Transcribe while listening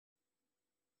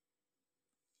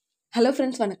Hello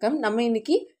friends வணக்கம். நம்ம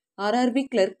இன்னைக்கு RRB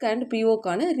clerk and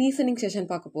பிஓக்கான reasoning session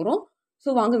பார்க்க போகிறோம்.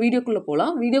 ஸோ வாங்க வீடியோக்குள்ளே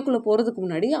போகலாம். வீடியோக்குள்ளே போகிறதுக்கு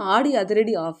முன்னாடி ஆடி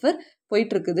அதிரடி ஆஃபர்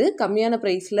போயிட்டுருக்குது. கம்மியான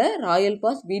ப்ரைஸில் ராயல்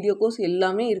பாஸ், வீடியோ கோர்ஸ்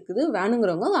எல்லாமே இருக்குது.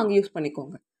 வேணுங்கிறவங்க வாங்கி யூஸ்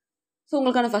பண்ணிக்கோங்க. ஸோ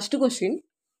உங்களுக்கான ஃபஸ்ட்டு கொஸ்டின்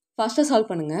ஃபாஸ்ட்டாக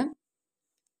சால்வ் பண்ணுங்கள்.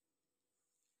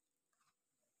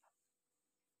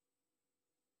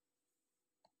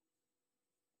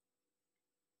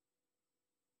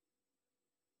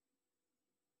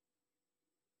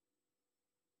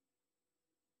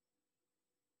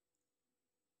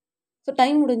 ஸோ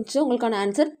டைம் முடிஞ்சு உங்களுக்கான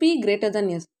answer B greater than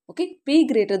S. Okay, B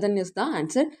greater than S தான்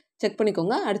ஆன்சர். செக்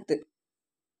பண்ணிக்கோங்க.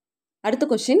 அடுத்த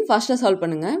கொஸ்டின் ஃபாஸ்ட்டாக சால்வ்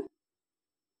பண்ணுங்கள்.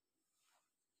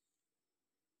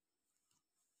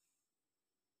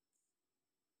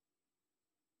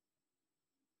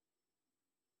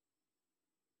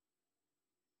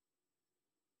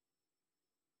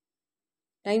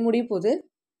 டைம் முடிய போகுது.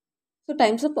 ஸோ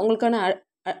டைம்ஸ் அப். உங்களுக்கான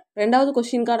ரெண்டாவது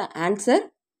கொஸ்டினுக்கான answer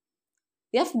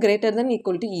F greater then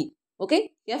equal to E. Okay,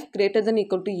 F greater then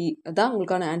equal to இ அதான்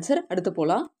உங்களுக்கான ஆன்சர். அடுத்து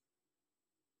போகலாம்.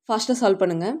 ஃபாஸ்ட்டாக சால்வ்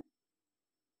பண்ணுங்கள்.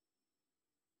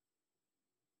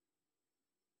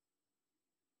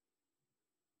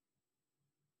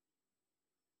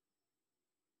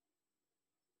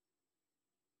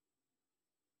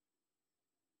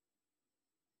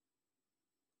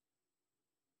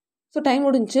 ஸோ டைம்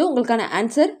முடிஞ்சு உங்களுக்கான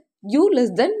answer u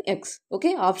less than X.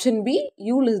 Okay, option B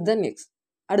u less than X.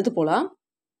 அடுத்து போகலாம்.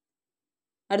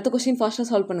 அடுத்த கொஸ்டின் ஃபாஸ்ட்டாக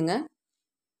சால்வ் பண்ணுங்கள்.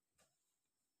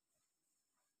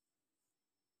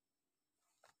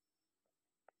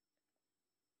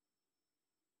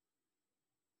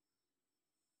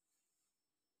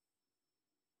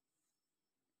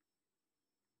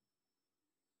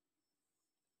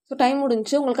 ஸோ டைம்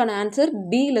முடிஞ்சு உங்களுக்கான answer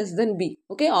t less than B.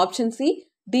 Okay, option C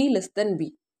t less than B.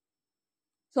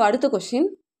 So அடுத்த கொஸ்டின்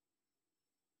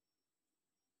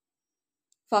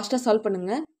ஃபாஸ்ட்டாக சால்வ்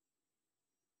பண்ணுங்கள்.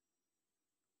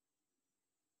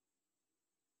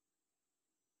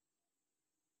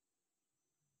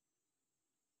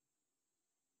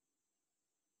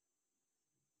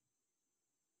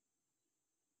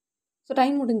 ஸோ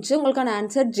டைம் முடிஞ்சு உங்களுக்கான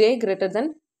answer J greater than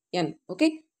N. Okay,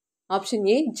 option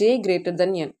A J greater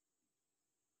than N.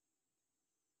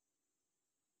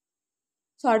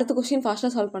 So அடுத்த question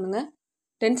ஃபாஸ்ட்டாக solve பண்ணுங்கள்.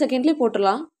 10 செகண்ட்லேயே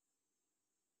போட்டுடலாம்.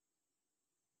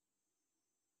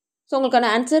 So உங்களுக்கான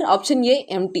answer option A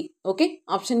empty. Okay,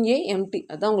 option A empty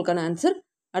அதுதான் உங்களுக்கான ஆன்சர்.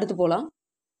 அடுத்து போகலாம்.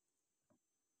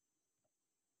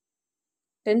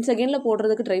 10 செகண்டில்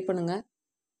போடுறதுக்கு ட்ரை பண்ணுங்கள்.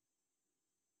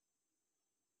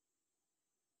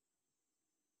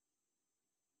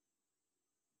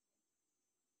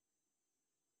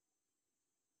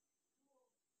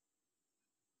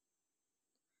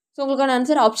 ஸோ உங்களுக்கான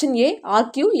ஆன்சர் ஆப்ஷன் ஏ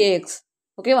ஆர்கியூஏஎக்ஸ்.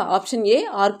 ஓகேவா, ஆப்ஷன் ஏ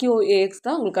ஆர்கியூஏஎக்ஸ்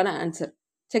தான் உங்களுக்கான ஆன்சர்.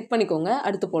 செக் பண்ணிக்கோங்க.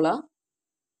 அடுத்து போகலாம்.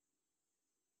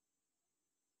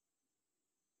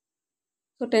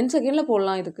 ஸோ 10 செகண்டில்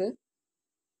போடலாம் இதுக்கு.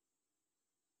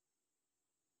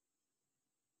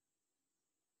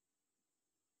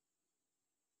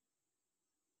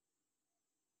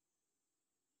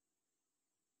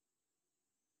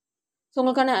 ஸோ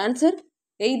உங்களுக்கான answer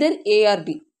either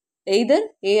ART. Either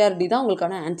ART தான்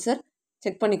உங்களுக்கான ஆன்சர்.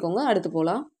 செக் பண்ணிக்கோங்க. அடுத்து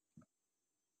போகலாம்.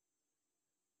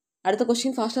 அடுத்த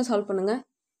கொஸ்டின் ஃபாஸ்ட்டாக சால்வ் பண்ணுங்கள்.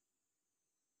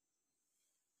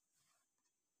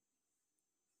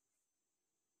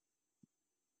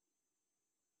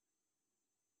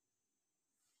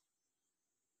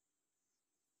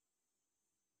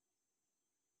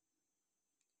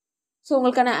 ஸோ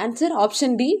உங்களுக்கான answer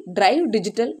option D drive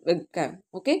digital webcam.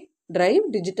 Okay, drive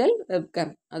digital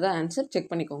webcam அதான் ஆன்சர்.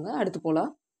 செக் பண்ணிக்கோங்க. அடுத்து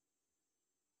போகலாம்.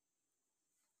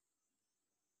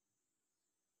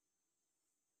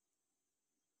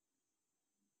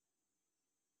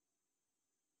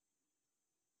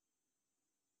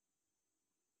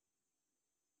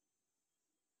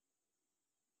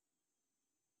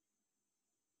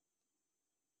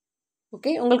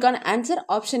 ஓகே, உங்களுக்கான answer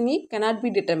option E cannot be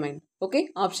determined. Okay,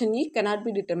 option E cannot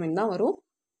be determined தான் வரும்.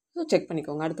 ஸோ செக்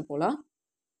பண்ணிக்கோங்க. அடுத்து போகலாம்.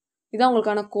 இதான்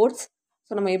உங்களுக்கான கோட்ஸ்.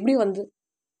 ஸோ நம்ம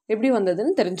எப்படி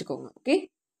வந்ததுன்னு தெரிஞ்சுக்கோங்க. ஓகே,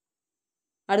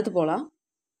 அடுத்து போகலாம்.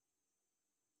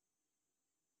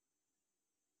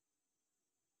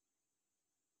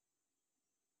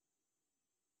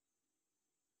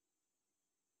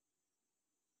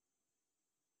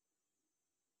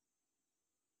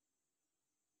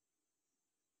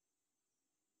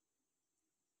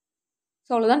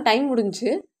 ஸோ அவ்வளோதான், டைம் முடிஞ்சு.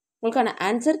 உங்களுக்கான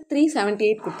ஆன்சர்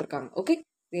 378 கொடுத்துருக்காங்க. ஓகே,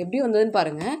 இது எப்படி வந்ததுன்னு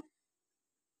பாருங்கள்.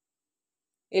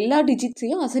 எல்லா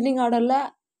டிஜிட்ஸையும் அசெண்டிங் ஆர்டரில்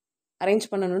அரேஞ்ச்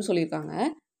பண்ணணும்னு சொல்லியிருக்காங்க.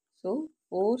 ஸோ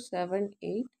 4 7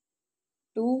 8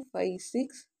 2 5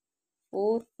 6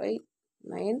 4 5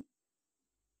 9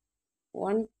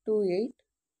 128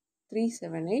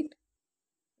 378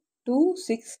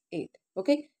 268.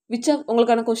 ஓகே,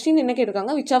 உங்களுக்கான கொஸ்டின் என்ன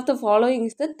கேட்டிருக்காங்க, which of the following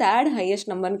is the third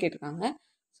highest நம்பர்னு கேட்டிருக்காங்க.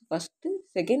 First,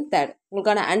 second, third.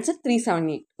 உங்களுக்கான ஆன்சர்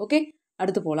 378. ஓகே,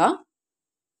 அடுத்து போகலாம்.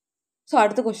 ஸோ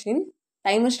அடுத்த கொஸ்டின்,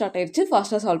 டைமர் ஸ்டார்ட் ஆயிடுச்சு,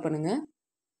 ஃபாஸ்ட்டாக சால்வ் பண்ணுங்கள்.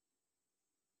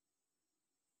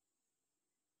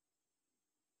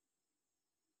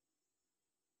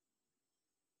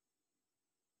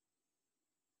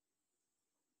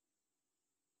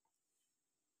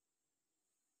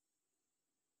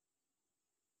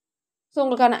 ஸோ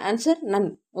உங்களுக்கான ஆன்சர் நன்.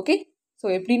 ஓகே, ஸோ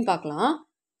எப்படின்னு பார்க்கலாம்.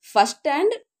 First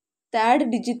and third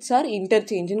digits R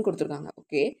இன்டர்சேஞ்சுன்னு கொடுத்துருக்காங்க.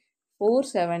 ஓகே,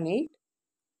 478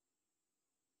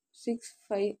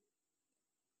 65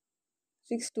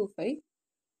 625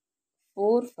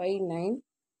 459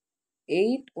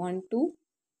 812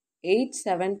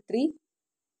 873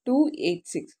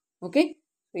 286. ஓகே,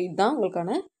 ஸோ இதுதான்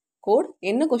உங்களுக்கான கோட்.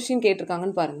 என்ன கொஸ்டின்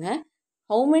கேட்டிருக்காங்கன்னு பாருங்கள்.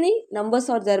 How many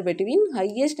numbers are there between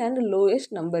highest and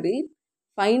lowest number in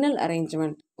final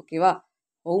arrangement? ஓகேவா,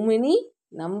 how many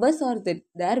numbers are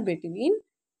there between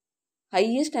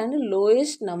highest and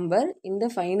lowest number இந்த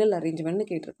final அரேஞ்ச்மெண்ட்னு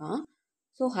கேட்டிருக்கான்.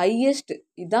 So highest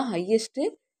இதுதான் highest,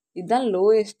 இதுதான்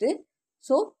lowest.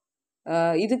 So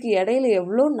இதுக்கு இடையில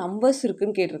எவ்வளோ நம்பர்ஸ்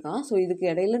இருக்குதுன்னு கேட்டிருக்கான். ஸோ இதுக்கு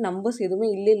இடையில நம்பர்ஸ் எதுவுமே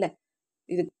இல்லை,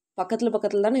 இது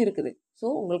பக்கத்தில் தானே இருக்குது. ஸோ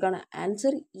உங்களுக்கான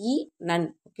ஆன்சர் இ நன்.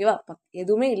 ஓகேவா,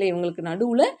 எதுவுமே இல்லை, இவங்களுக்கு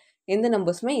நடுவில் எந்த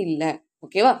நம்பர்ஸுமே இல்லை.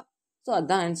 ஓகேவா, ஸோ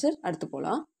அதுதான் ஆன்சர். அடுத்து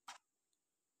போகலாம்.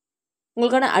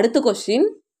 உங்களுக்கான அடுத்த question,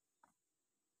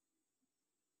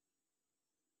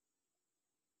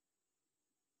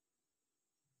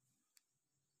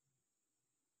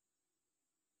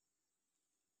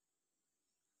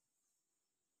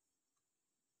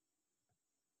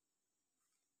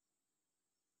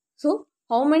 so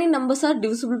how many numbers are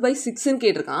divisible by 6ன்னு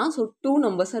கேட்டிருக்கான். So 2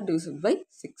 numbers are divisible by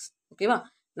 6. ஓகேவா,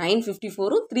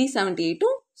 954ம்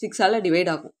 378ம் 6ஆல்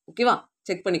டிவைட் ஆகும். ஓகேவா,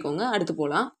 செக் பண்ணிக்கோங்க. அடுத்து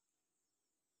போகலாம்.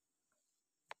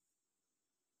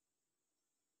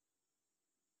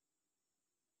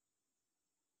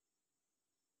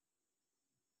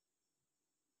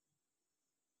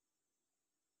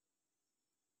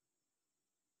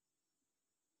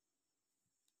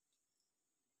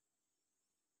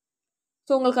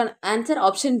 ஸோ உங்களுக்கான answer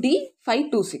option D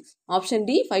 526. Option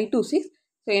D 526.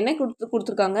 So என்ன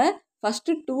கொடுத்துருக்காங்க,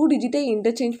 ஃபஸ்ட்டு 2 டிஜிட்டை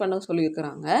இன்டர்சேஞ்ச் பண்ண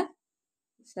சொல்லியிருக்கிறாங்க.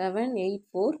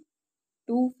 784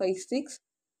 256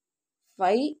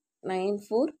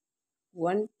 594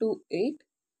 128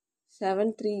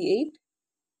 738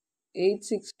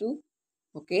 862.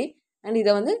 ஓகே, அண்ட்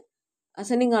இதை வந்து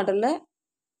அசெண்டிங் ஆர்டரில்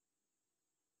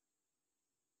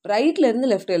ரைட்லேருந்து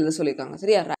லெஃப்ட் எழுத சொல்லியிருக்காங்க.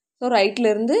 சரியா, ஸோ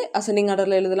ரைட்லேருந்து அசெண்டிங்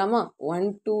ஆர்டரில் எழுதலாமா?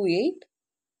 128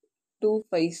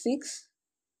 256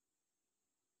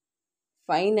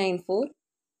 594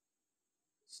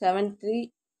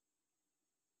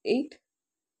 738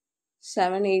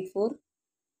 784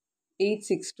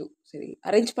 862. சரி,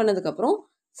 அரேஞ்ச் பண்ணதுக்கப்புறம்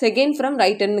செகண்ட் ஃப்ரம்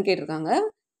ரைட் ஹேண்ட்னு கேட்டிருக்காங்க.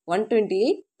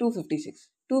 128 256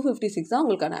 256 தான்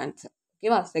உங்களுக்கான ஆன்சர்.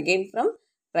 ஓகேவா, second from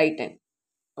right hand.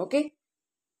 Okay,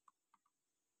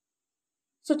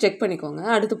 so check பண்ணிக்கோங்க.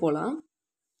 அடுத்து போகலாம்.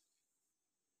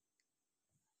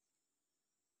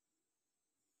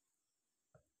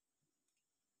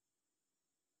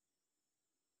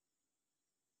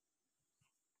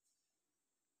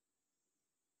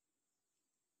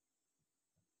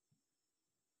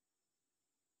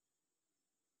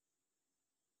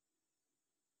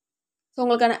 ஸோ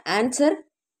உங்களுக்கான answer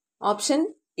option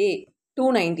A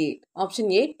 298. Option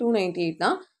A 298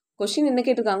 தான். கொஸ்டின் என்ன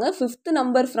கேட்டிருக்காங்க, fifth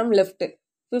number from left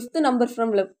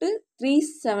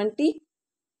 378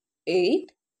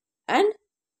 and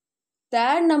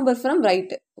third number from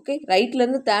right. Okay,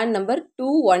 ரைட்லேருந்து third number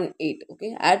 218. Okay,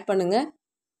 add பண்ணுங்கள்.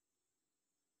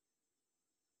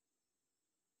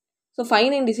 ஸோ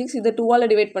 596 இதை 2ஆல்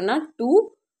டிவைட் பண்ணால்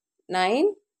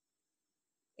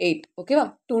 298. ஓகேவா,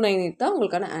 298 தான்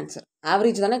உங்களுக்கான ஆன்சர்.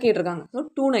 ஆவரேஜ் தானே கேட்டிருக்காங்க. ஸோ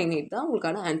 298 தான்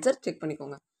உங்களுக்கான ஆன்சர். செக்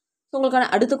பண்ணிக்கோங்க. ஸோ உங்களுக்கான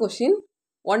அடுத்த கொஸ்டின்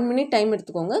 1 மினிட் டைம்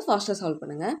எடுத்துக்கோங்க, ஃபாஸ்ட்டாக சால்வ்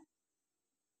பண்ணுங்கள்.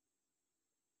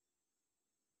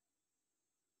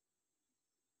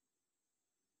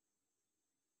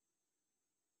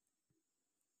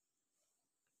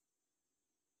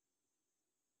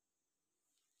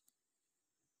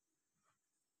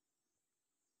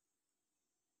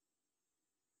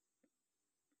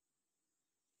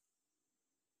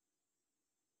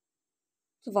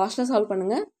 ஸோ ஃபாஸ்ட்டாக சால்வ்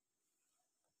பண்ணுங்கள்.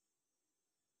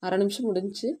 1/2 நிமிஷம்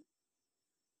முடிஞ்சு.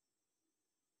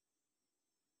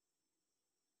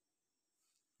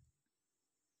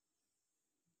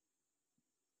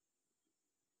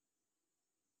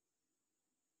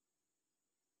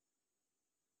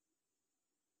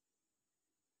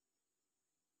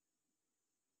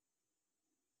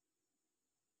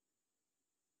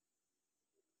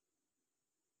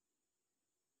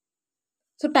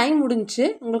 ஸோ டைம் முடிஞ்சு.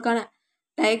 உங்களுக்கான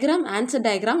டயக்ராம், ஆன்சர்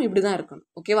டயக்ராம் இப்படி தான் இருக்கணும்.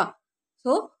 ஓகேவா?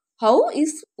 So how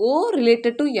is O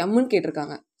related to எம்னு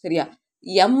கேட்டிருக்காங்க. சரியா?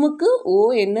 எம்முக்கு ஓ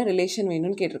என்ன ரிலேஷன்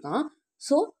வேணும்னு கேட்டிருக்கான்.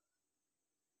 ஸோ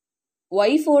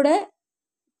ஒய்ஃபோட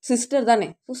சிஸ்டர் தானே.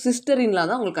 ஸோ சிஸ்டர் இன்லா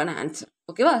தான் உங்களுக்கான ஆன்சர்.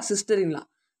 ஓகேவா? Sister in law.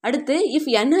 அடுத்து if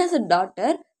N has a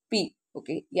daughter B.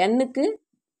 Okay, என்னுக்கு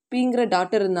பிங்கிற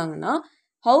டாட்டர் இருந்தாங்கன்னா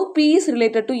how B is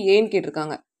related to ஏன்னு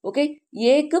கேட்டிருக்காங்க. ஓகே,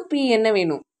 ஏக்கு பி என்ன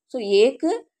வேணும்? ஸோ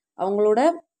ஏக்கு அவங்களோட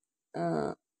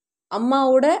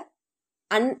அம்மாவோட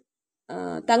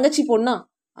தங்கச்சி பொண்ணா?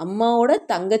 அம்மாவோட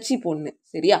தங்கச்சி பொண்ணு.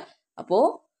 சரியா?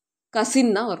 அப்போது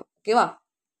கசின் தான் வரும். ஓகேவா?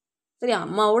 சரியா?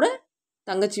 அம்மாவோட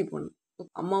தங்கச்சி பொண்ணு,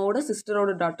 அம்மாவோட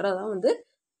சிஸ்டரோட டாட்டராக தான் வந்து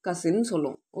கசின்னு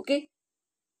சொல்லுவோம். ஓகே,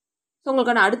 ஸோ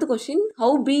உங்களுக்கான அடுத்த question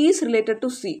how B is related to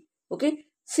C. Okay,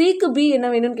 சிக்கு பி என்ன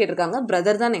வேணும்னு கேட்டிருக்காங்க.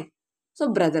 பிரதர் தானே. So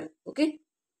brother. ஓகே,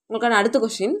 உங்களுக்கான அடுத்த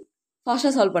கொஸ்டின்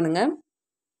ஃபாஸ்ட்டாக சால்வ் பண்ணுங்கள்.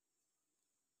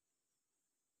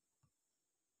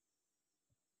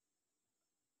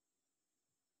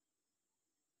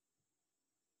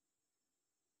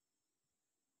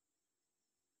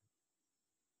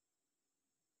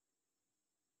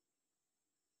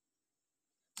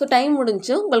 ஸோ டைம்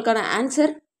முடிஞ்சு. உங்களுக்கான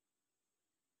ஆன்சர்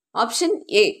ஆப்ஷன்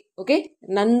ஏ. ஓகே,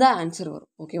 நன் தான் ஆன்சர்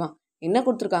வரும். ஓகேவா? என்ன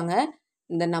கொடுத்துருக்காங்க,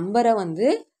 இந்த நம்பரை வந்து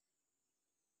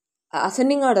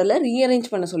அசெண்டிங் ஆர்டரில்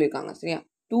ரீஅரேஞ்ச் பண்ண சொல்லியிருக்காங்க. சரியா?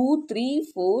 2 3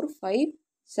 4 5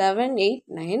 7 8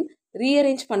 9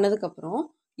 ரீஅரேஞ்ச் பண்ணதுக்கப்புறம்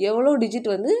எவ்வளோ டிஜிட்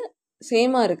வந்து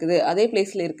சேமாக இருக்குது, அதே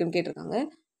பிளேஸில் இருக்குதுன்னு கேட்டிருக்காங்க.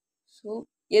 ஸோ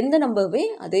எந்த நம்பருமே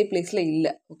அதே பிளேஸில்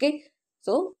இல்லை. ஓகே,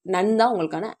 ஸோ நன் தான்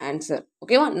உங்களுக்கான ஆன்சர்.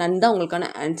 ஓகேவா? நன் தான் உங்களுக்கான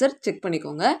ஆன்சர். செக்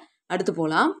பண்ணிக்கோங்க. அடுத்து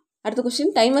போகலாம். அடுத்த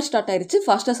கொஸ்டின். டைமர் ஸ்டார்ட் ஆயிடுச்சு.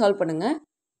 ஃபாஸ்ட்டாக சால்வ் பண்ணுங்கள்.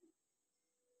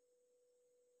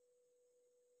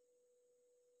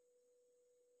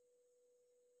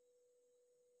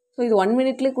 ஸோ இது 1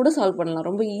 மினிட்லேயே கூட சால்வ் பண்ணலாம்.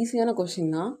 ரொம்ப ஈஸியான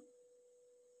கொஸ்டின் தான்.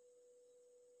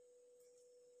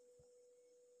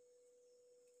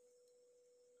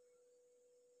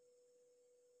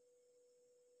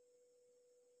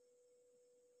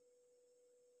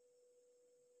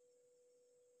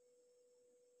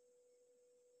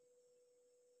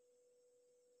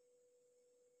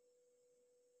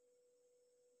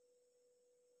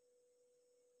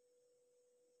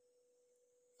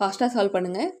 ஃபாஸ்ட்டாக சால்வ்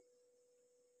பண்ணுங்கள்.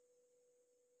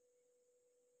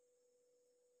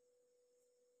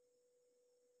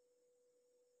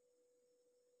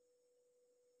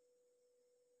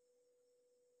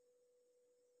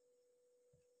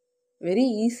 Very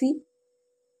easy.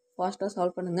 ஃபாஸ்ட்டாக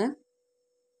சால்வ் பண்ணுங்கள்.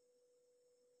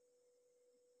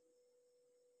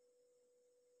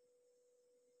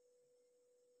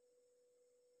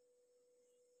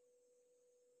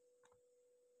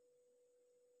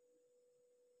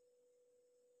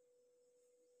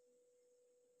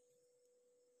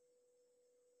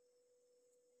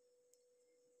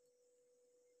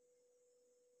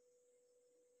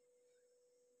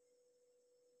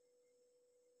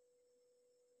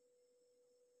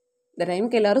 இந்த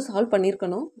டைமுக்கு எல்லாரும் சால்வ்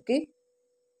பண்ணியிருக்கணும். ஓகே,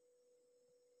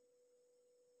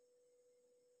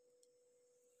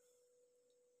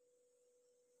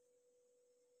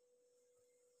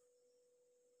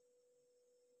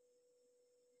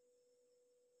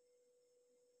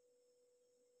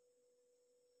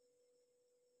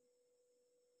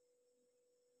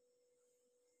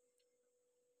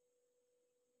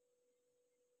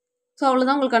 ஸோ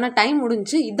அவ்வளோதான். உங்களுக்கான டைம்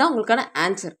முடிஞ்சு. இதுதான் உங்களுக்கான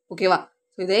ஆன்சர். ஓகேவா?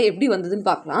 ஸோ இதை எப்படி வந்ததுன்னு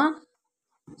பார்க்கலாம்.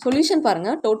 சொல்யூஷன்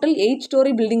பாருங்கள். டோட்டல் 8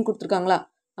 ஸ்டோரி பில்டிங் கொடுத்துருக்காங்களா?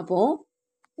 அப்போது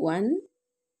 1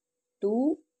 2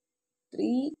 3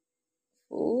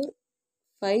 4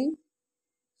 5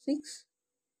 6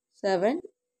 7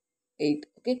 8.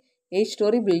 Okay, 8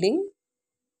 story building.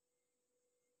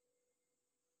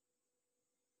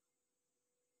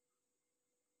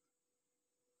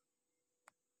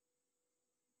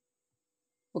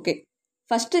 Okay,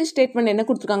 first statement என்ன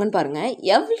கொடுத்துருக்காங்கன்னு பாருங்கள்.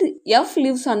 F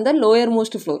lives on the lower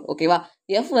most floor. ஓகேவா?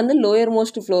 எஃப் வந்து லோயர்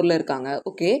மோஸ்ட் ஃப்ளோரில் இருக்காங்க.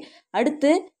 ஓகே, அடுத்து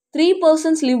 3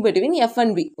 persons live between F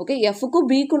and B. Okay, எஃப்க்கும்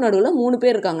பிக்கும் நடுவில் 3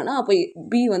 பேர் இருக்காங்கன்னா அப்போ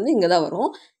பி வந்து இங்கே தான் வரும்.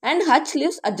 And H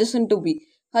lives adjacent to be.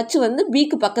 H வந்து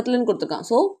பிக்கு பக்கத்துலன்னு கொடுத்துருக்கான்.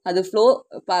 ஸோ அது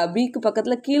பிக்கு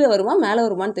பக்கத்தில் கீழே வருமா மேலே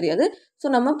வருமானு தெரியாது. ஸோ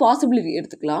நம்ம பாசிபிலிட்டி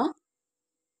எடுத்துக்கலாம்.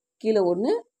 கீழே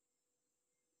 1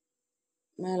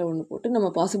 மேலே 1 போட்டு நம்ம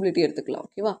பாசிபிலிட்டி எடுத்துக்கலாம்.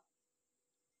 ஓகேவா?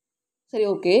 சரி,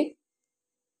 ஓகே.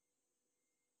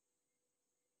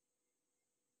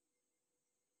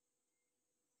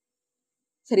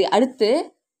 சரி, அடுத்து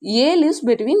A lives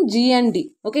between G and D.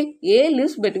 Okay, A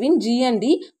lives between G and D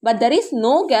but there is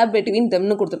no gap between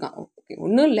themனு கொடுத்துருக்கான். ஓகே,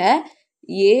 ஒன்றும் இல்லை.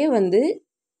 A வந்து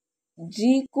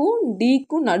ஜிக்கும்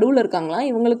டிக்கும் நடுவில் இருக்காங்களாம்.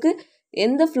 இவங்களுக்கு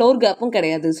எந்த ஃப்ளோர் கேப்பும்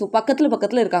கிடையாது. ஸோ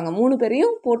பக்கத்தில் இருக்காங்க. 3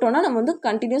 பேரையும் போட்டோன்னா நம்ம வந்து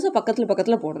கண்டினியூஸாக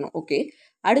பக்கத்தில் போடணும். ஓகே,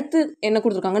 அடுத்து என்ன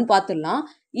கொடுத்துருக்காங்கன்னு பார்த்துடலாம்.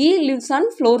 இ லிவ்ஸ் ஆன்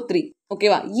ஃப்ளோர் 3.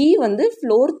 ஓகேவா, இ வந்து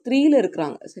ஃப்ளோர் 3ல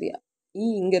இருக்கிறாங்க. சரியா, இ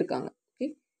இங்கே இருக்காங்க. Okay,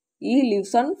 E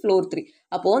lives on floor 3.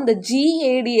 அப்போது இந்த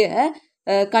ஜிஏடியை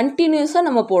கண்டினியூஸாக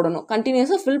நம்ம போடணும்.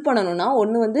 கண்டினியூஸாக ஃபில் பண்ணணும்னா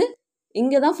ஒன்று வந்து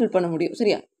இங்கே தான் ஃபில் பண்ண முடியும்.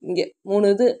 சரியா, இங்கே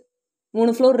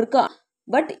 3 ஃப்ளோர் இருக்கா.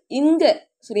 பட் இங்கே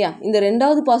சரியா, இந்த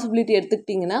 2வது பாசிபிலிட்டி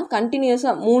எடுத்துக்கிட்டிங்கன்னா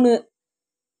கண்டினியூஸாக 3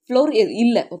 ஃப்ளோர்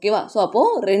இல்லை. ஓகேவா, ஸோ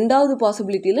அப்போது 2வது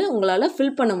பாசிபிலிட்டியில் உங்களால்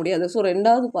ஃபில் பண்ண முடியாது. ஸோ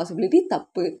 2வது பாசிபிலிட்டி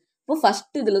தப்பு. இப்போ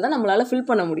ஃபஸ்ட் இதில் தான் நம்மளால் ஃபில்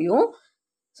பண்ண முடியும்.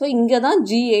 ஸோ இங்கே தான்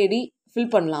ஜிஏடி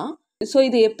ஃபில் பண்ணலாம். ஸோ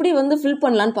இது எப்படி வந்து ஃபில்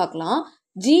பண்ணலான்னு பார்க்கலாம்.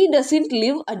 G doesn't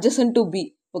live adjacent to be.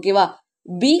 ஓகேவா,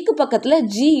 பிக்கு பக்கத்தில்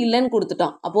ஜி இல்லைன்னு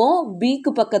கொடுத்துட்டான். அப்போது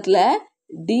பிக்கு பக்கத்தில்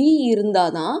டி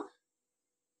இருந்தால் தான்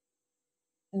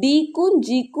டிக்கும்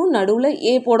ஜிக்கும் நடுவில்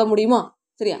ஏ போட முடியுமா?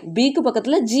 சரியா, பிக்கு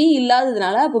பக்கத்தில் ஜி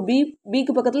இல்லாததுனால அப்போ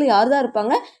பிக்கு பக்கத்தில் யார் தான்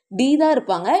இருப்பாங்க? டி தான்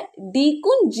இருப்பாங்க.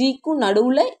 டிக்கும் ஜிக்கும்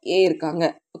நடுவில் ஏ இருக்காங்க.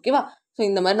 ஓகேவா, ஸோ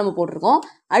இந்த மாதிரி நம்ம போட்டிருக்கோம்.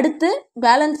 அடுத்து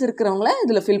பேலன்ஸ் இருக்கிறவங்கள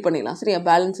இதில் ஃபில் பண்ணிடலாம். சரியா,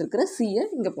 பேலன்ஸ் இருக்கிற சியை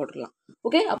இங்கே போட்டுடலாம்.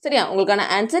 ஓகே, சரியா, உங்களுக்கான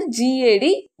ஆன்சர்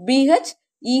ஜிஏடி பிஹெச்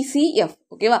இசிஎஃப்.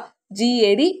 ஓகேவா,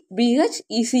 ஜிஏடி பிஹெச்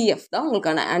இசிஎஃப் தான்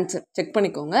உங்களுக்கான ஆன்சர். செக்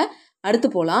பண்ணிக்கோங்க. அடுத்து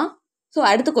போகலாம். ஸோ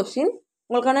அடுத்த கொஸ்டின்,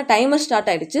 உங்களுக்கான டைமர் ஸ்டார்ட்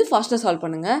ஆகிடுச்சு. ஃபாஸ்ட்டாக சால்வ்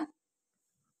பண்ணுங்கள்.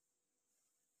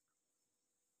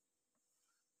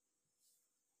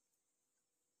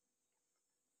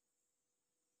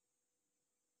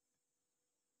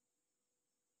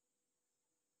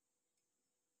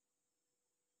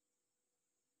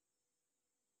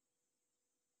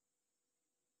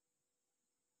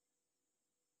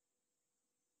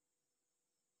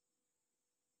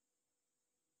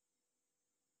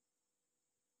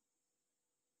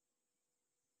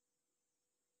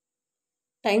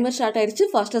 டைமர் ஸ்டார்ட் ஆகிடுச்சு.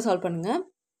 ஃபாஸ்ட்டாக சால்வ் பண்ணுங்கள்.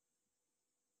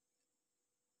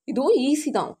 இதுவும் ஈஸி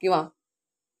தான். ஓகேவா,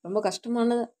 ரொம்ப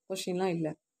கஷ்டமான கொஸ்டின்லாம்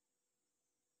இல்லை.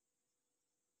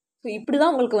 ஸோ இப்படி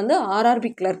தான் உங்களுக்கு வந்து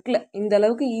ஆர்ஆர்பி கிளர்க்கில் இந்த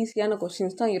அளவுக்கு ஈஸியான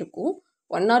கொஸ்டின்ஸ் தான் இருக்கும்.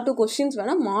 1 or 2 கொஸ்டின்ஸ்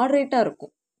வேணால் மாடரேட்டாக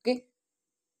இருக்கும். ஓகே,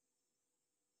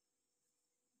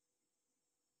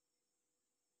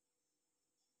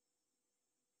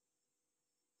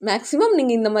 மேக்ஸிமம்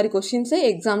நீங்கள் இந்த மாதிரி கொஸ்டின்ஸை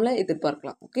எக்ஸாமில்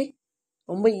எதிர்பார்க்கலாம். ஓகே,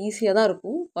 ரொம்ப ஈஸியாக தான்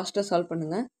இருக்கும். ஃபாஸ்ட்டாக சால்வ்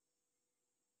பண்ணுங்கள்.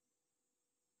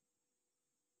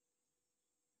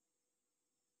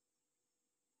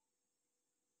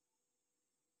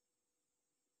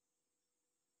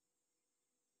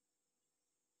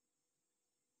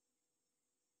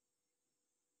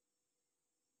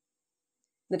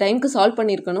 இந்த டைமுக்கு சால்வ்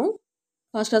பண்ணியிருக்கணும்.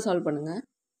 ஃபாஸ்ட்டாக சால்வ் பண்ணுங்கள்.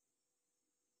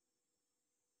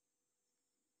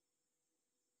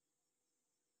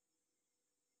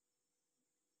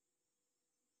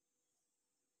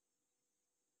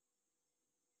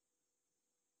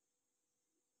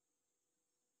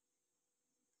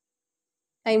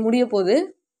 டைம் முடிய போகுது.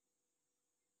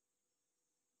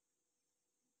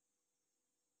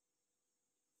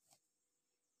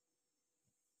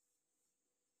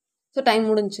 ஸோ டைம்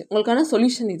முடிஞ்சு. உங்களுக்கான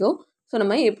சொல்யூஷன் இதோ. ஸோ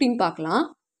நம்ம எப்படின்னு பார்க்கலாம்.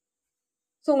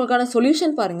 ஸோ உங்களுக்கான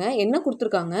சொல்யூஷன் பாருங்கள். என்ன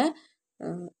கொடுத்துருக்காங்க?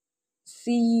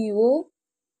 CEO,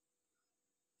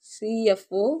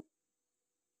 CFO,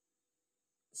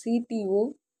 CTO,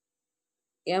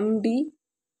 empty,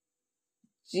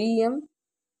 GM,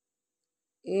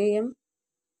 AM,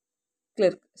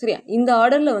 clerk. சரியா, இந்த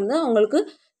ஆர்டரில் வந்து அவங்களுக்கு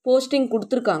போஸ்டிங்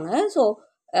கொடுத்துருக்காங்க. ஸோ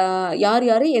யார்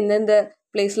யார் எந்தெந்த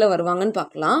பிளேஸில் வருவாங்கன்னு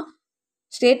பார்க்கலாம்.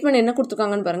 ஸ்டேட்மெண்ட் என்ன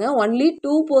கொடுத்துருக்காங்கன்னு பாருங்கள். Only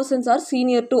 2 persons R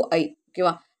senior to ஐ.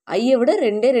 ஓகேவா, ஐயை விட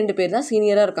 2 பேர் தான்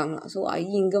சீனியராக இருக்காங்களா. ஸோ ஐ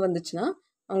இங்கே வந்துச்சுன்னா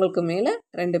அவங்களுக்கு மேலே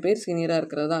 2 பேர் சீனியராக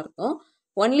இருக்கிறதா அர்த்தம்.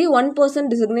 Only 1 person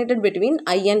designated between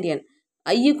I and என்.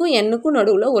 ஐயுக்கும் என்னுக்கும்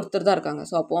நடுவில் ஒருத்தர் தான் இருக்காங்க.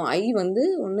 ஸோ அப்போது ஐ வந்து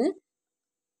ஒன்று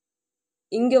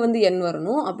இங்கே வந்து என்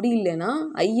வரணும். அப்படி இல்லைன்னா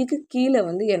ஐயுக்கு கீழே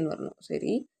வந்து என் வரணும்.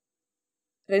 சரி,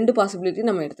 2 பாசிபிலிட்டி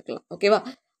நம்ம எடுத்துக்கலாம். ஓகேவா,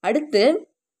 அடுத்து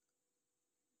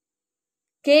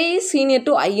கே இஸ் சீனியர்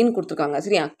டு ஐன்னு கொடுத்துருக்காங்க.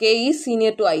 சரியா, K is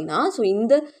senior to Aina so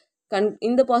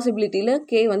இந்த பாசிபிலிட்டியில்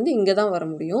கே வந்து இங்கே தான் வர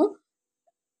முடியும்.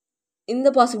 இந்த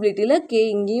பாசிபிலிட்டியில் கே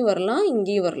இங்கேயும் வரலாம்,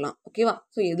 இங்கேயும் வரலாம். ஓகேவா,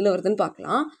 ஸோ எதில் வருதுன்னு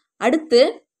பார்க்கலாம். அடுத்து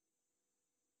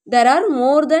there are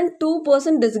more than 2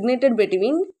 persons designated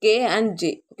between K and J.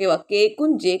 ஓகேவா,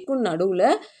 கேக்கும் ஜேக்கும் நடுவில்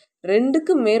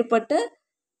 2க்கு மேற்பட்ட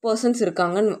பர்சன்ஸ்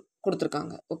இருக்காங்கன்னு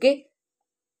கொடுத்துருக்காங்க. Okay,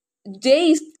 J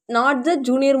is not the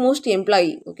junior most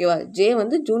employee. ஓகேவா, ஜே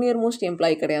வந்து ஜூனியர் மோஸ்ட்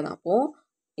எம்ப்ளாயி கிடையாது. அப்போது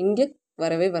இங்கே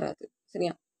வரவே வராது.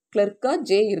 சரியா, கிளர்க்காக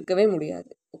ஜே இருக்கவே முடியாது.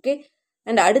 ஓகே,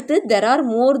 அண்ட் அடுத்து there are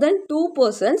more than 2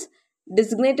 persons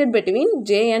designated between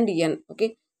J and N. Okay,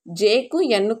 ஜேக்கும்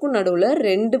என்னுக்கும் நடுவில்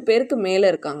 2 பேருக்கு மேலே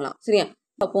இருக்காங்களாம். சரியா,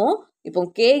 அப்போ இப்போ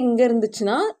கே இங்கே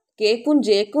இருந்துச்சுன்னா கேக்கும்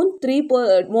ஜேக்கும் 3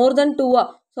 மோர் தென் 2வா?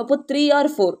 ஸோ அப்போ 3 ஆர்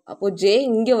 4. அப்போ ஜே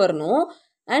இங்கே வரணும்.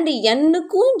 அண்ட்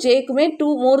என்னுக்கும் ஜேக்குமே 2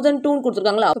 மோர் தென் 2ன்னு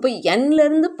கொடுத்துருக்காங்களா? அப்போ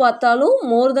என்லேருந்து பார்த்தாலும்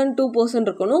மோர் தென் 2%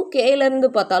 இருக்கணும், கேலேருந்து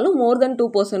பார்த்தாலும் மோர் தென்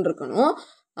 2% இருக்கணும்.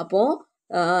 அப்போது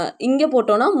இங்கே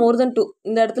போட்டோன்னா மோர் தென் 2,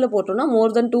 இந்த இடத்துல போட்டோன்னா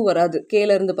மோர் தென் 2 வராது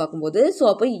கேலேருந்து பார்க்கும்போது. ஸோ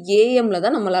அப்போ ஏஎம்மில்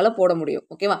தான் நம்மளால் போட முடியும்.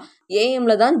 ஓகேவா?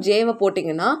 ஏஎம்மில் தான் ஜேவை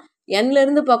போட்டிங்கன்னா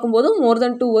என்லேருந்து பார்க்கும்போதும் மோர்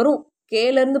தென் 2 வரும்,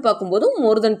 கேலேருந்து பார்க்கும்போதும்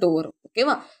மோர் தென் 2 வரும்.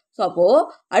 ஓகேவா? ஸோ அப்போது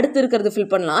அடுத்து இருக்கிறது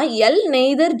ஃபில் பண்ணலாம். எல்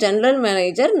நெய்தர் ஜென்ரல்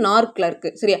மேனேஜர் நார் கிளர்க்கு.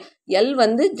 சரியா? எல்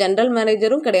வந்து ஜென்ரல்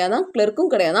மேனேஜரும் கிடையாதான்,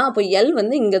 கிளர்க்கும் கிடையாதான். அப்போ எல்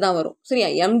வந்து இங்கே தான் வரும். சரியா?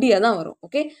 எம்டியாக தான் வரும்.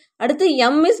 ஓகே. அடுத்து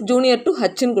எம் இஸ் ஜூனியர் டு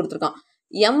ஹச்ன்னு கொடுத்துருக்கான்.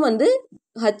 எம் வந்து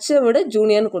ஹச்சை விட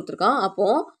ஜூனியர்னு கொடுத்துருக்கான்.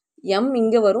 அப்போது எம்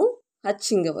இங்கே வரும், ஹச்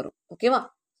இங்கே வரும். ஓகேவா?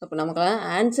 அப்போ நமக்கு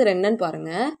ஆன்சர் என்னன்னு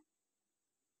பாருங்கள்.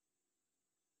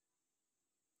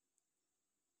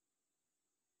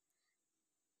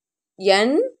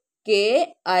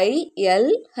 NKILHJM.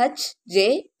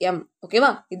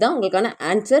 ஓகேவா? இதுதான் உங்களுக்கான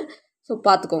ஆன்சர். ஸோ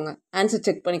பார்த்துக்கோங்க, ஆன்சர்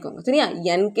செக் பண்ணிக்கோங்க. சரியா?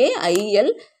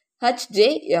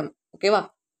 NKILHJM. ஓகேவா?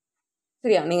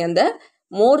 சரியா? நீங்கள் அந்த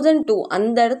மோர் தென் 2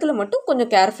 அந்த இடத்துல மட்டும் கொஞ்சம்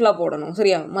கேர்ஃபுல்லாக போடணும்.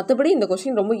 சரியா? மற்றபடி இந்த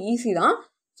கொஸ்டின் ரொம்ப ஈஸி தான்.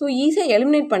 ஸோ ஈஸியாக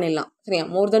எலிமினேட் பண்ணிடலாம். சரியா?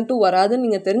 மோர் தென் 2 வராதுன்னு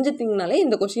நீங்கள் தெரிஞ்சுட்டிங்கனாலே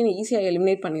இந்த கொஸ்டினை ஈஸியாக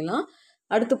எலிமினேட் பண்ணிடலாம்.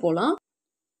 அடுத்து போகலாம்.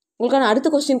 உங்களுக்கான அடுத்த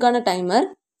கொஸ்டினுக்கான டைமர்.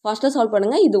 ஃபாஸ்ட்டாக சால்வ்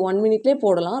பண்ணுங்கள். இது 1 மினிட்லேயே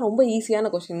போடலாம். ரொம்ப ஈஸியான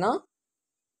கொஸ்டின் தான்.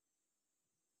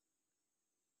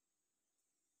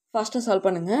 ஃபாஸ்ட்டாக சால்வ்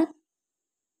பண்ணுங்கள்.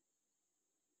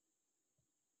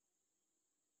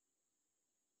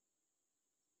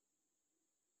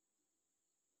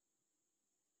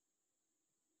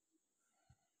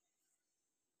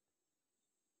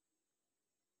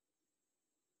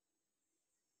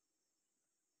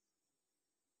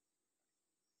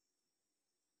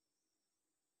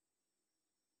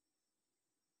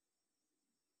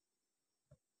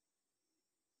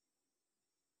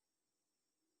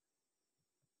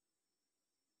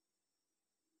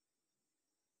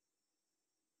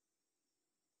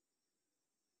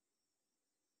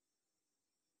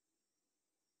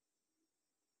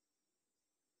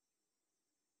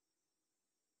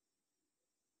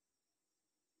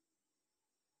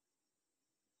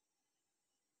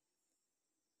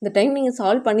 இந்த டைம் நீங்கள்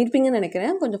சால்வ் பண்ணியிருப்பீங்கன்னு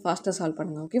நினைக்கிறேன். கொஞ்சம் ஃபாஸ்ட்டாக சால்வ்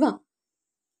பண்ணுங்கள். ஓகேவா?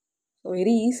 So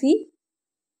very easy.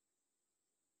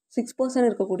 6%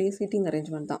 இருக்கக்கூடிய சீட்டிங்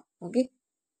அரேஞ்ச்மெண்ட் தான். ஓகே.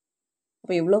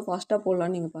 அப்போ எவ்வளோ ஃபாஸ்ட்டாக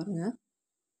போடலான்னு நீங்கள் பாருங்கள்.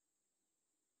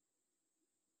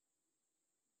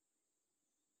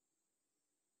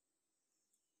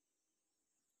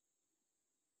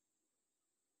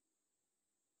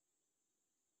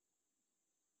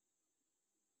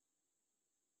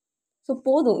 ஸோ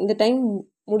போதும், இந்த டைம்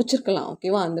முடிச்சிருக்கலாம்.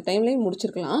 ஓகேவா? அந்த டைம்லேயும்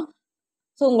முடிச்சிருக்கலாம்.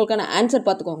 ஸோ உங்களுக்கான ஆன்சர்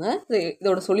பார்த்துக்கோங்க.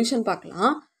 இதோட சொல்யூஷன்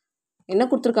பார்க்கலாம். என்ன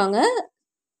கொடுத்துருக்காங்க?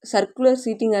 சர்க்குலர்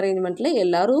சீட்டிங் அரேஞ்ச்மெண்ட்டில்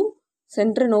எல்லாரும்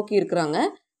சென்டரை நோக்கி இருக்கிறாங்க.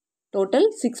 டோட்டல்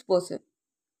 6%.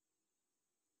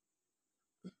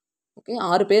 ஓகே.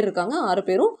 6 பேர் இருக்காங்க. 6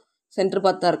 பேரும் சென்டர்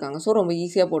பார்த்து தான் இருக்காங்க. ஸோ ரொம்ப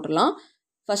ஈஸியாக போட்டுடலாம்.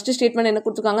 ஃபஸ்ட்டு ஸ்டேட்மெண்ட் என்ன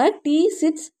கொடுத்துருக்காங்க? D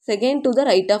chits second to the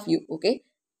right of you. Okay.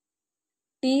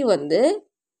 D வந்து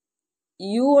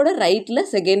யூவோட ரைட்டில்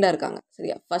செகண்டாக இருக்காங்க.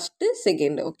 சரியா? First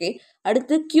second. ஓகே.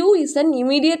 அடுத்து Q is an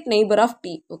immediate neighbour of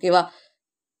D. ஓகேவா?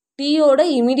 டீயோட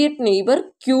இமீடியட் நெய்பர்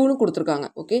கியூன்னு கொடுத்துருக்காங்க.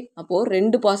 ஓகே. அப்போது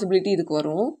 2 பாசிபிலிட்டி இதுக்கு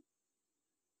வரும்.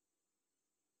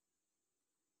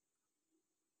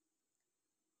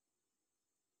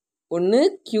 ஒன்று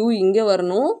கியூ இங்கே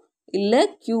வரணும், இல்லை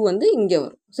கியூ வந்து இங்கே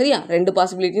வரும். சரியா? 2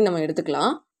 பாசிபிலிட்டி நம்ம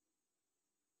எடுத்துக்கலாம்.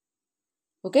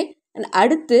 ஓகே. அண்ட்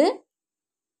அடுத்து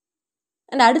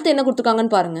என்ன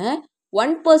கொடுத்துருக்காங்கன்னு பாருங்கள்.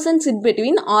 1% chit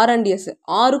between R and S.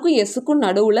 ஆருக்கும் எஸ்ஸுக்கும்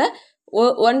நடுவில்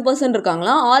 1%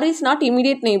 இருக்காங்களா? R is not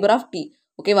immediate neighbour of D.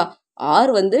 ஓகேவா?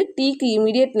 ஆர் வந்து டீக்கு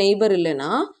இமீடியட் நெய்பர் இல்லைன்னா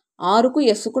ஆருக்கும்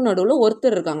எஸ்ஸுக்கும் நடுவில்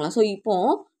ஒருத்தர் இருக்காங்களா? ஸோ இப்போ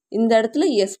இந்த இடத்துல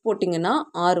எஸ் போட்டிங்கன்னா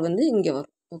ஆர் வந்து இங்கே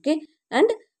வரும். ஓகே.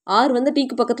 அண்ட் ஆர் வந்து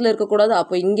டீக்கு பக்கத்தில் இருக்கக்கூடாது.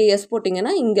 அப்போ இங்கே எஸ்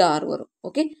போட்டிங்கன்னா இங்கே ஆர் வரும்.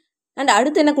 ஓகே. அண்ட்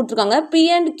அடுத்து என்ன கொடுத்துருக்காங்க? B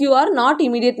and Q R not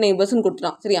immediate நெய்பர்ஸ்ன்னு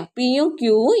கொடுத்துட்டான். சரியா? பியும்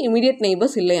கியூவும் இமீடியட்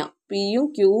நெய்பர்ஸ் இல்லையா? பியும்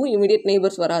கியூவும் இமீடியட்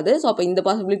நெய்பர்ஸ் வராது. ஸோ அப்போ இந்த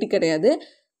பாசிபிலிட்டி கிடையாது.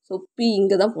 ஸோ பி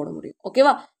இங்கே தான் போட முடியும்.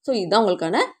 ஓகேவா? ஸோ இதுதான்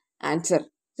உங்களுக்கான ஆன்சர்.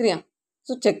 சரியா?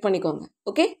 ஸோ செக் பண்ணிக்கோங்க.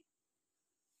 ஓகே.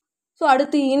 ஸோ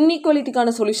அடுத்து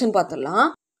இன்இக்வாலிட்டிக்கான சொல்யூஷன் பார்த்துடலாம்.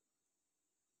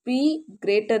 B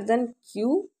greater than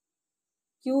Q,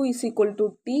 Q is equal to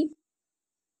D,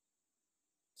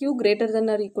 Q greater than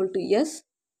R equal to S,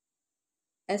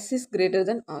 S is greater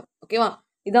than R. ஓகேவா?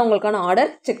 இதான் உங்களுக்கான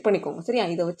ஆர்டர். செக் பண்ணிக்கோங்க. சரியா?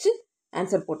 இதை வச்சு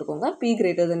ஆன்சர் போட்டுக்கோங்க. பி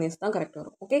கிரேட்டர் தென் எஸ் தான் கரெக்டாக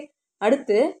வரும். ஓகே.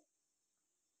 அடுத்து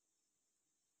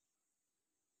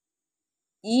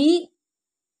இ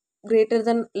greater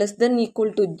than less then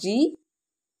equal to G,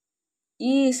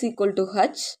 E is equal to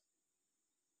H,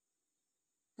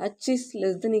 h is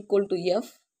less than equal to f,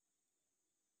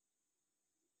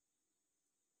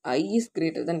 I is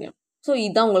greater than m. So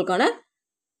இதுதான் உங்களுக்கான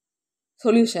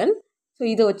solution. So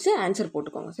இதை வச்சு answer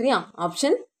போட்டுக்கோங்க. சரியா?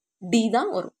 ஆப்ஷன் டி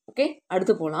தான் வரும். Okay,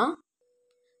 அடுத்து போகலாம்.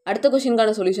 அடுத்த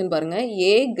கொஷினுக்கான சொல்யூஷன் பாருங்கள்.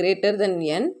 a greater than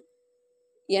n,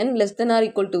 n less than or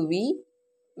equal to v,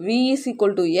 v is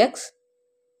equal to x,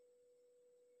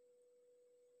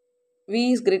 v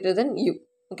is greater than u.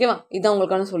 ஓகேவா? இதுதான்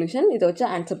உங்களுக்கான சொல்யூஷன். இதை வச்சு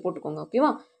ஆன்சர் போட்டுக்கோங்க.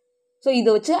 ஓகேவா? ஸோ இதை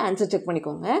வச்சு ஆன்சர் செக்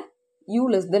பண்ணிக்கோங்க. u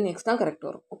less than x தான் கரெக்ட்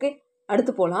வரும். ஓகே,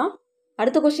 அடுத்து போகலாம்.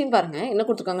 அடுத்த கொஸ்டின் பாருங்கள், என்ன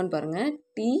கொடுத்துருக்காங்கன்னு பாருங்கள்.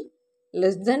 t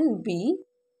less than b,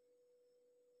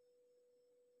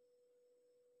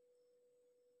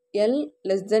 l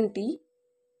less than t,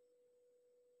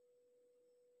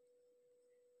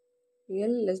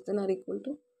 l less than or equal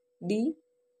to d,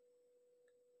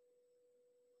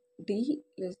 d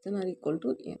less than or equal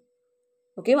to n.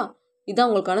 ஓகேவா? இதுதான்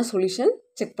உங்களுக்கான சொல்யூஷன்.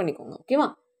 செக் பண்ணிக்கோங்க. ஓகேவா?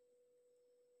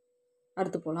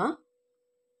 அடுத்து போகலாம்.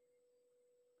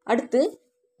 அடுத்து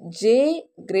j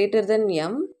greater than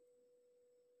m,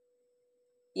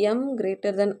 m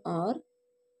greater than r,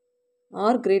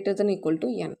 r greater than equal to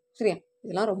n. சரியா?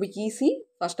 இதெல்லாம் ரொம்ப ஈஸி.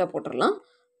 ஃபஸ்ட்டாக போட்டுடலாம்.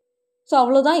 ஸோ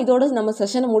அவ்வளோதான். இதோட நம்ம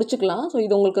செஷனை முடிச்சுக்கலாம். ஸோ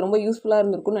இது உங்களுக்கு ரொம்ப யூஸ்ஃபுல்லாக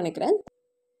இருந்திருக்கும்னு நினைக்கிறேன்.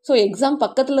 ஸோ எக்ஸாம்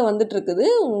பக்கத்தில் வந்துட்டுருக்குது.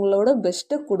 உங்களோட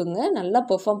பெஸ்ட்டை கொடுங்க, நல்லா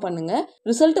பெர்ஃபார்ம் பண்ணுங்கள்.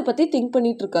 ரிசல்ட்டை பற்றி திங்க்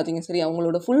பண்ணிகிட்டு இருக்காதீங்க. சரியா?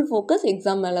 உங்களோட ஃபுல் ஃபோக்கஸ்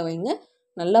எக்ஸாம் மேலே வைங்க.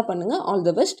 நல்லா பண்ணுங்கள். All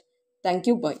the best.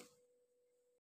 Thank you. Bye.